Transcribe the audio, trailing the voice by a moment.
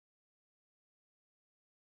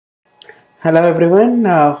Hello everyone,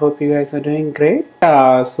 hope you guys are doing great.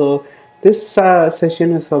 So this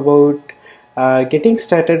session is about getting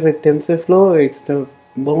started with TensorFlow. It's the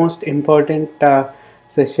most important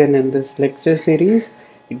session in this lecture series.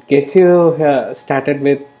 It gets you started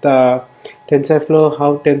with TensorFlow,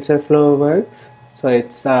 how TensorFlow works. So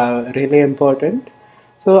it's really important.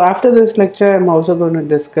 So after this lecture, I'm also going to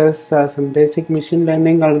discuss some basic machine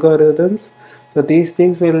learning algorithms. So these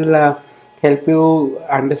things will help you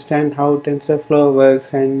understand how TensorFlow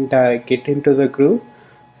works and get into the groove.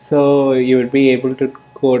 So you will be able to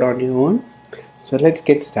code on your own. So let's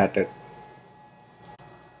get started.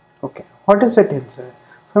 Okay, what is a tensor?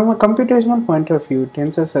 From a computational point of view,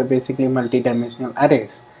 tensors are basically multi-dimensional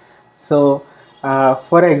arrays. So,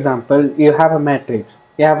 for example, you have a matrix,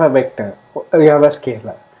 you have a vector, you have a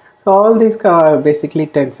scalar. So all these are basically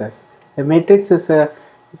tensors. A matrix is a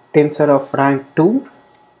tensor of rank 2,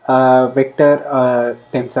 a vector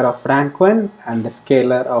tensor of rank 1, and a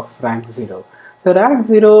scalar of rank 0. So rank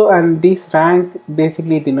 0 and this rank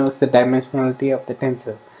basically denotes the dimensionality of the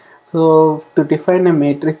tensor. So to define a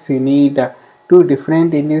matrix, you need two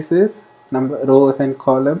different indices, number rows and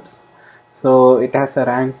columns. So it has a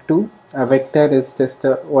rank 2. A vector is just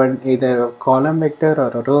either a column vector or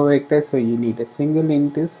a row vector, so you need a single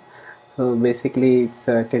index. So basically it's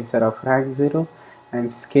a tensor of rank 0, and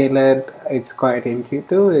scalar, it's quite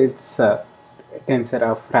intuitive, it's a tensor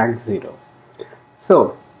of rank 0.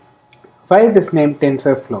 So why this name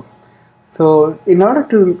TensorFlow? So in order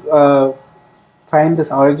to find this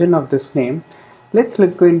origin of this name, let's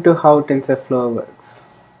look into how TensorFlow works.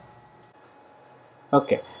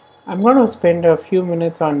 Okay, I'm going to spend a few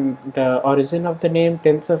minutes on the origin of the name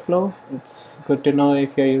TensorFlow. It's good to know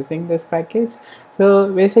if you're using this package.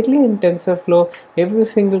 So basically in TensorFlow, every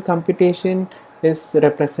single computation is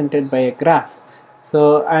represented by a graph.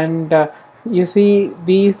 So and you see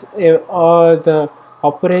these are the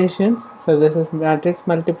operations. So this is matrix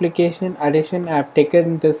multiplication, addition. I have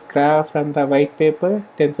taken this graph from the white paper,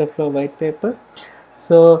 TensorFlow white paper.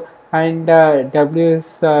 So and W is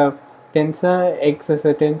tensor, X is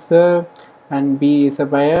a tensor, and B is a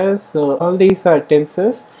bias. So all these are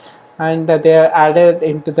tensors, and they are added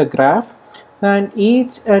into the graph. And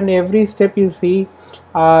each and every step you see,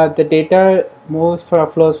 the data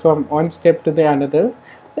flows from one step to the another.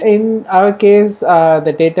 In our case,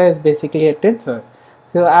 the data is basically a tensor.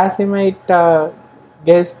 So as you might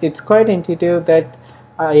guess, it's quite intuitive that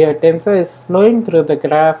your tensor is flowing through the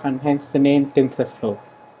graph, and hence the name TensorFlow.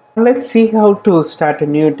 Let's see how to start a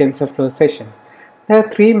new TensorFlow session. There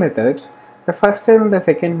are three methods. The first and the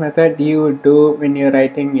second method you would do when you're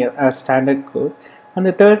writing a standard code, and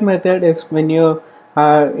the third method is when you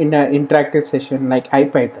are in an interactive session like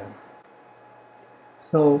IPython.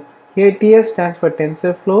 So here TF stands for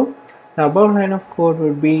TensorFlow. The above line of code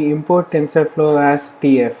would be import TensorFlow as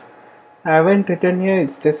TF. I haven't written here,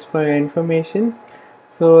 it's just for information.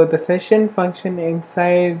 So the session function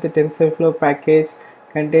inside the TensorFlow package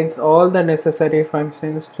contains all the necessary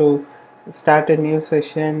functions to start a new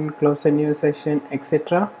session, close a new session,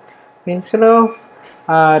 etc. Instead of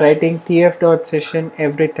writing tf.session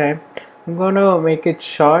every time, I'm going to make it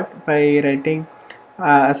short by writing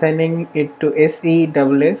assigning it to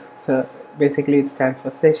SESS. So basically it stands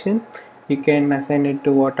for session. You can assign it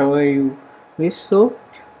to whatever you wish so,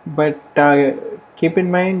 but keep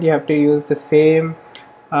in mind you have to use the same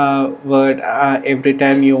word every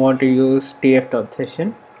time you want to use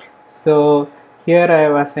tf.session. So here I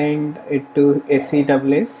have assigned it to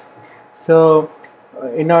SESS. So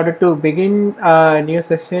in order to begin a new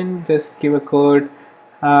session, just give a code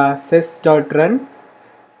sys.run,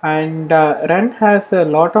 and run has a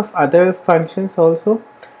lot of other functions also.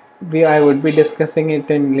 I would be discussing it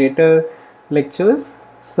in later lectures.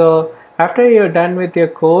 So after you're done with your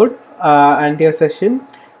code and your session,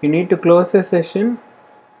 you need to close the session.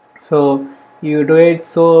 So you do it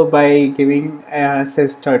so by giving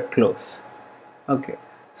sys.close. Okay,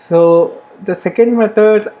 so the second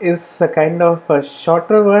method is a kind of a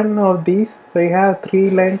shorter one of these. So you have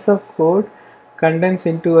 3 lines of code condensed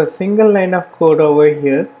into a single line of code over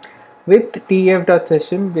here with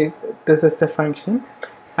tf.session. This is the function,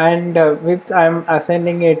 and with I'm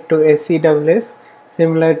assigning it to SESS,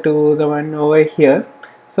 similar to the one over here.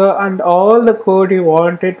 So and all the code you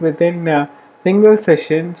want it within a single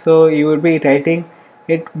session, so you will be writing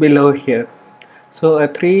it below here. So a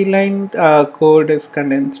 3-line code is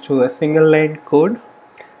condensed to a single line code.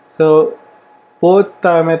 So both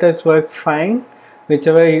methods work fine.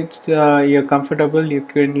 Whichever you're comfortable, you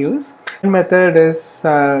can use. One method is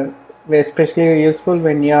especially useful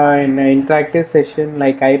when you are in an interactive session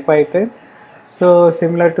like IPython. So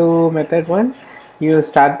similar to method 1, you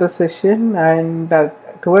start the session, and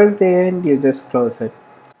towards the end you just close it.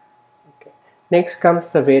 Okay. Next comes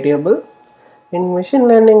the variable. In machine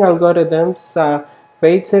learning algorithms,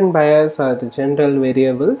 weights and bias are the general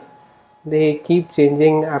variables. They keep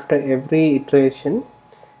changing after every iteration.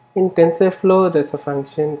 In TensorFlow, there's a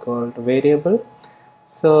function called variable.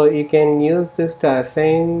 So you can use this to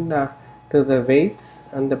assign to the weights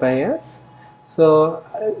and the bias. So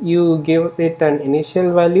you give it an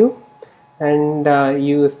initial value, and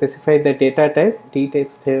you specify the data type. D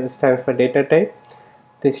stands for data type,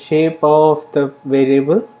 the shape of the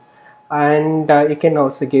variable, and you can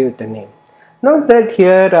also give it a name. Note that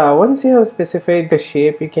here once you have specified the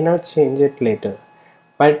shape, you cannot change it later,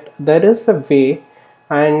 but there is a way,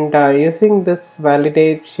 and using this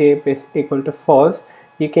validate shape is equal to false,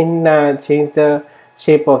 you can change the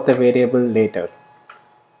shape of the variable later.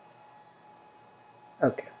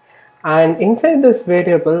 Okay, and inside this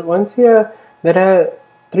variable, once you there are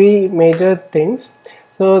three major things.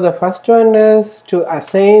 So the first one is to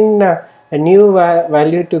assign a new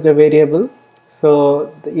value to the variable.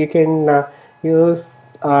 So you can use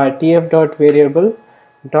tf dot variable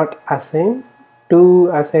dot assign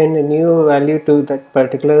to assign a new value to that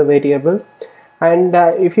particular variable. And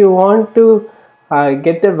if you want to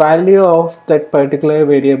get the value of that particular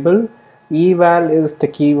variable, eval is the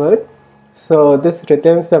keyword. So this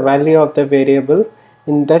returns the value of the variable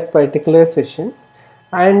in that particular session.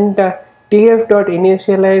 And tf dot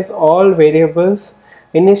initialize all variables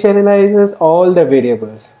initializes all the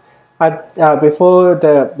variables at before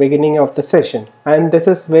the beginning of the session, and this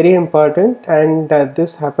is very important, and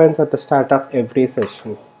this happens at the start of every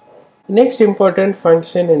session. The next important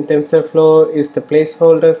function in TensorFlow is the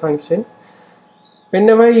placeholder function.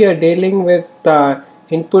 Whenever you are dealing with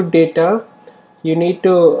input data, you need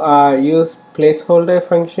to use placeholder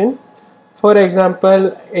function. For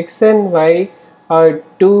example, x and y are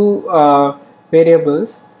two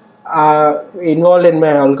variables involved in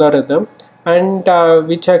my algorithm, and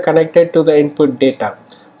which are connected to the input data.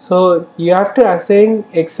 So you have to assign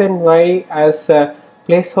x and y as a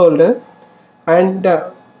placeholder, and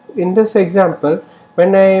in this example,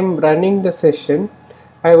 when I am running the session,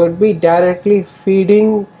 I would be directly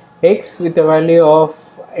feeding x with the value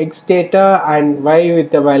of x data and y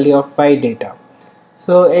with the value of y data.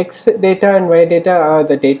 So x data and y data are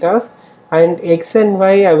the datas, and x and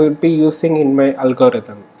y I will be using in my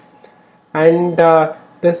algorithm. And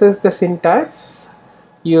this is the syntax.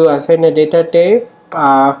 You assign a data type,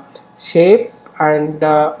 shape, and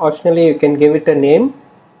optionally you can give it a name.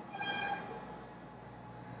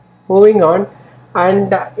 Moving on,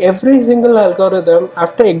 and every single algorithm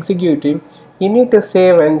after executing, you need to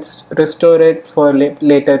save and restore it for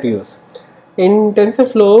later use. In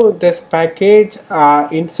TensorFlow, this package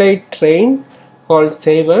inside train called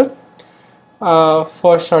saver.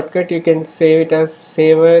 For shortcut, you can save it as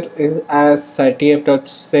saver as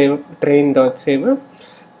tf.train.saver,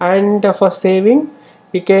 and for saving,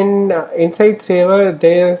 you can inside saver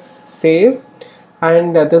there's save,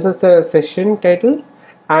 and this is the session title,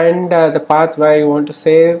 and the path where you want to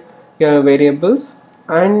save your variables.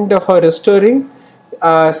 And for restoring,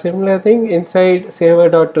 similar thing, inside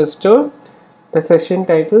saver.restore, the session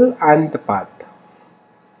title and the path.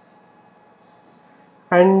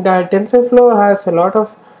 And TensorFlow has a lot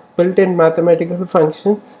of built-in mathematical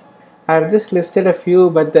functions. I have just listed a few,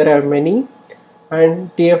 but there are many.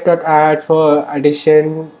 And tf.add for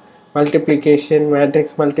addition, multiplication,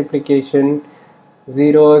 matrix multiplication,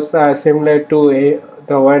 zeros similar to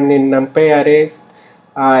the one in NumPy arrays,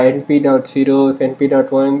 np.zeros,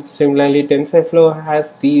 np.ones. Similarly, TensorFlow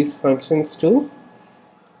has these functions too.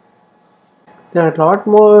 There are a lot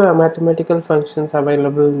more mathematical functions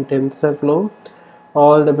available in TensorFlow.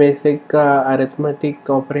 All the basic arithmetic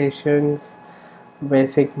operations,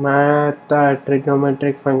 basic math,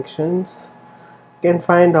 trigonometric functions. You can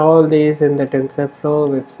find all these in the TensorFlow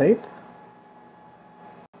website.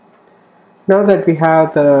 Now that we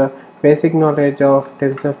have the basic knowledge of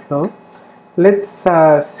TensorFlow, let's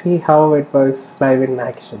see how it works live in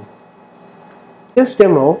action. This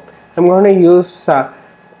demo, I'm going to use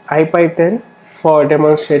IPython for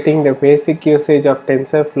demonstrating the basic usage of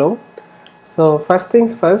TensorFlow. So first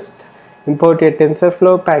things first, import your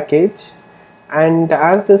TensorFlow package, and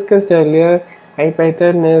as discussed earlier,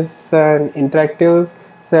 IPython is an interactive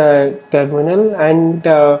terminal, and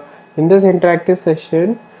in this interactive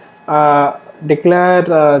session,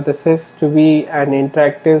 declare this is to be an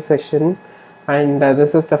interactive session, and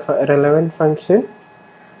this is the relevant function.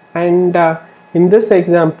 And in this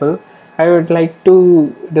example, I would like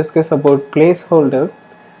to discuss about placeholder,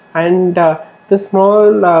 and the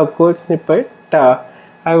small code snippet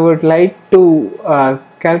I would like to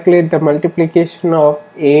calculate the multiplication of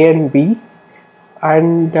a and b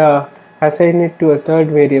and assign it to a third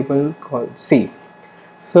variable called c.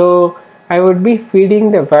 So I would be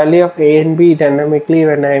feeding the value of a and b dynamically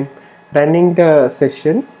when I'm running the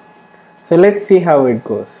session. So let's see how it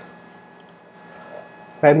goes.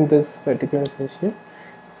 Run this particular session,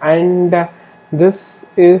 and this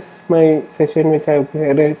is my session which I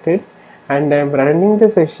created, and I'm running the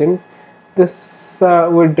session. This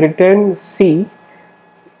would return C,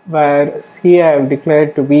 where C I have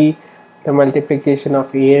declared to be the multiplication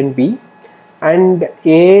of A and B, and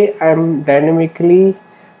A I am dynamically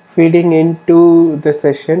feeding into the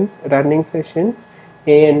session, running session.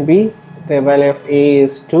 A and B, the value of A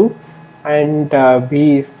is 2 and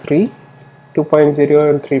B is 3, 2.0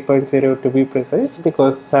 and 3.0 to be precise,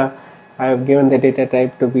 because I have given the data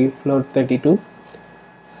type to be float 32.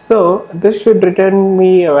 So this should return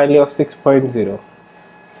me a value of 6.0. So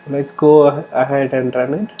let's go ahead and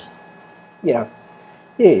run it. Yeah,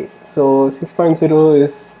 yay. So 6.0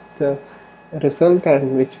 is the result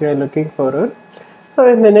and which we are looking for. So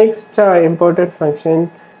in the next important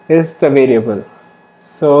function is the variable.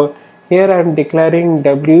 So here I am declaring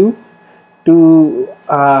w to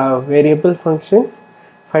variable function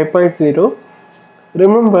 5.0.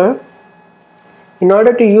 Remember, in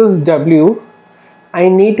order to use w, I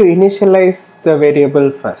need to initialize the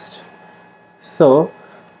variable first. So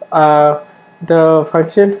the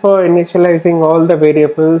function for initializing all the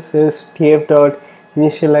variables is tf dot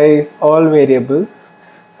initialize all variables.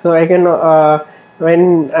 So I can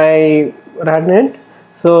when I run it,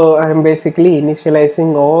 so I am basically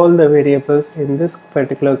initializing all the variables in this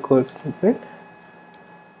particular code snippet.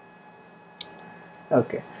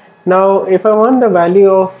 Okay, now if I want the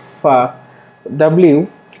value of w,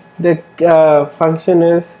 the function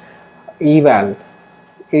is eval.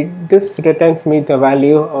 This returns me the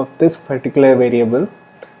value of this particular variable,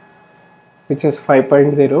 which is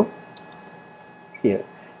 5.0. Here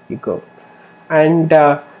you go. And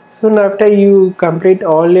soon after you complete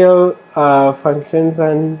all your functions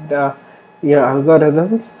and your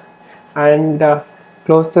algorithms, and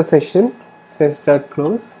close the session,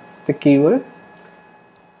 sys.close the keyword,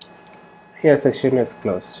 your session is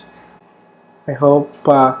closed. I hope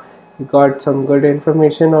you got some good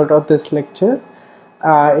information out of this lecture.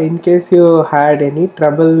 In case you had any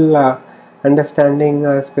trouble understanding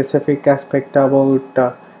a specific aspect about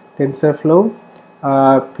TensorFlow,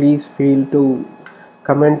 please feel to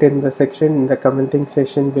comment in the commenting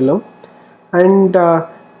section below. And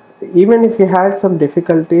even if you had some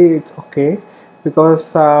difficulty, it's okay,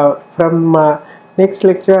 because from next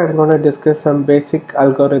lecture I'm going to discuss some basic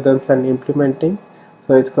algorithms and implementing.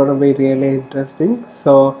 So it's going to be really interesting.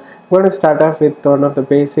 So I'm going to start off with one of the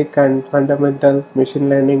basic and fundamental machine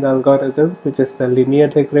learning algorithms, which is the linear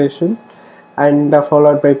regression, and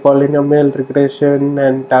followed by polynomial regression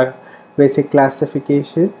and basic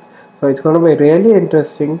classification. So it's going to be really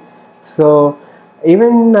interesting. So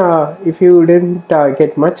even if you didn't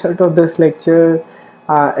get much out of this lecture,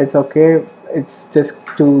 it's okay. It's just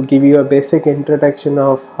to give you a basic introduction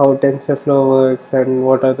of how TensorFlow works and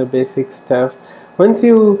what are the basic stuff. Once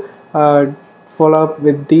you follow up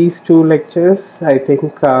with these two lectures, I think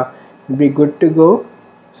it'll be good to go.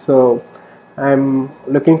 So I'm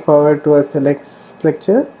looking forward towards the next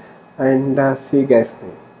lecture, and see you guys.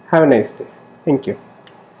 Have a nice day. Thank you.